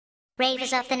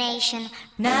Ravers of the nation.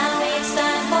 Now it's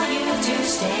time for you to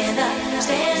stand up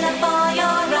for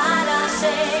your right, I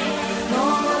say. No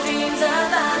more dreams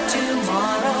about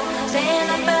tomorrow.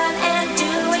 Stand up and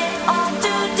do it all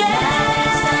today. Now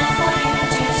it's time for you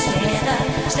to stand up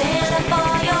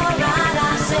for your right,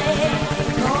 I say.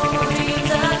 No more dreams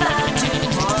about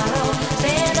tomorrow.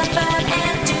 Stand up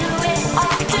and do it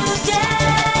all today.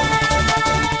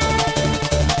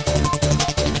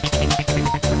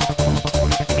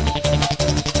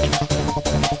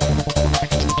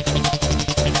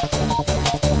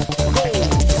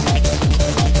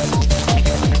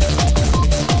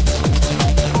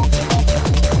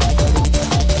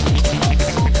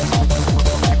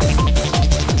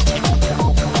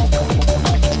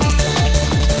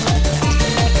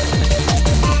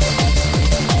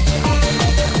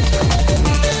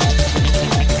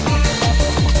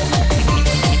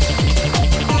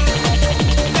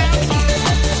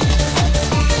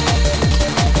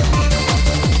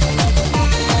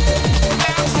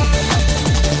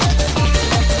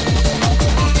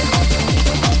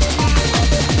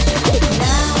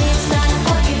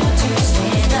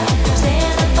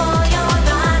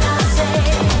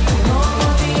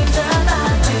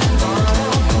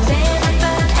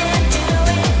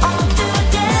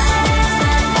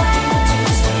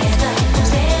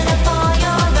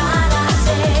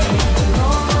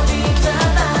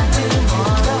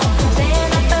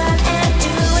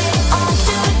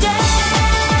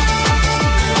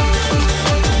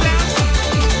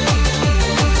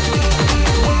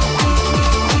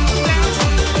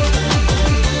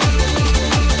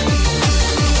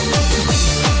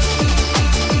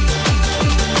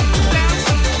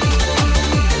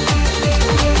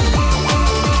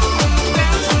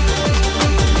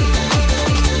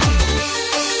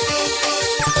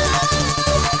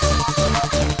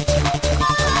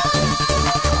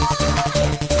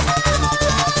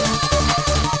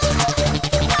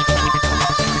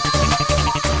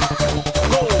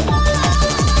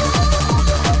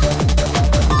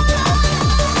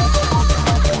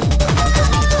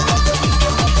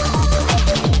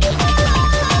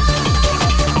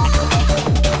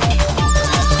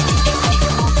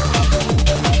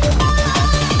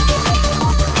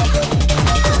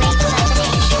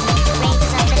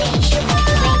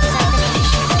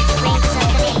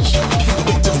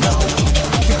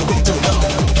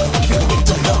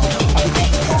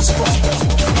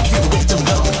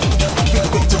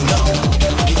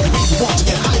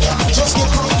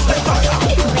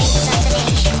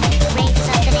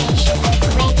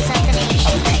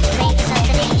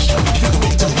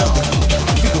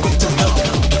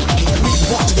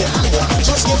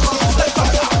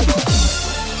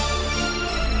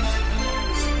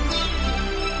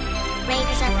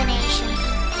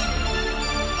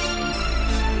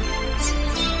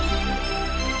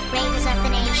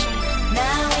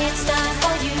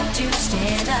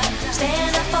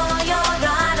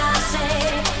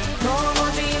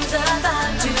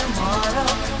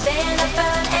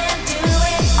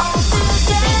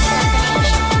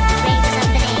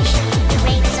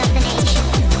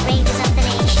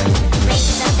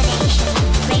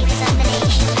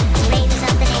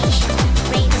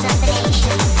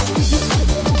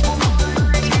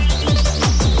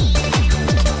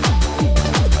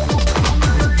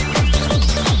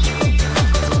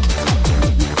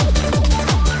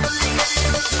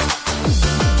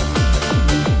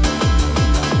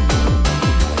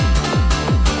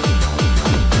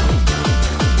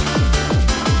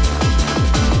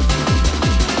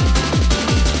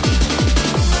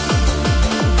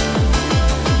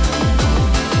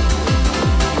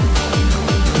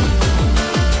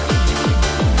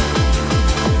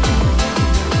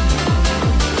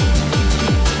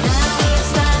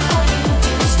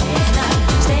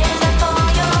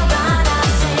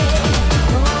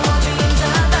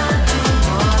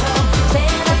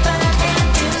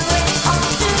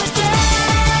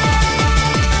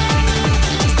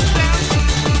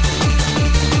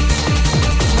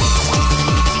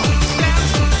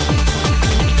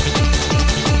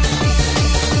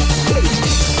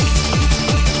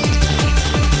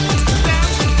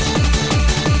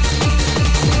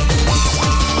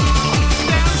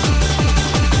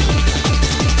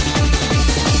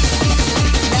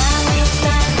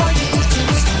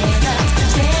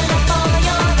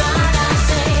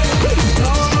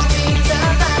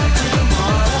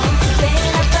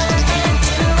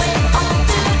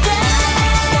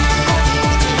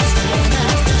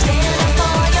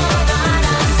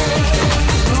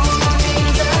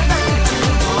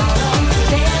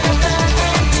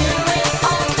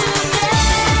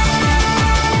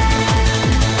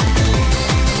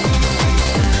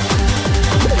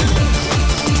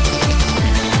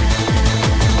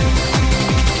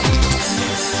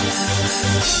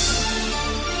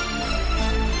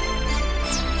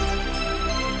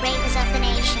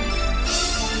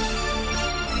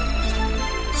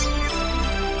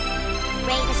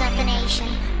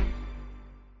 station.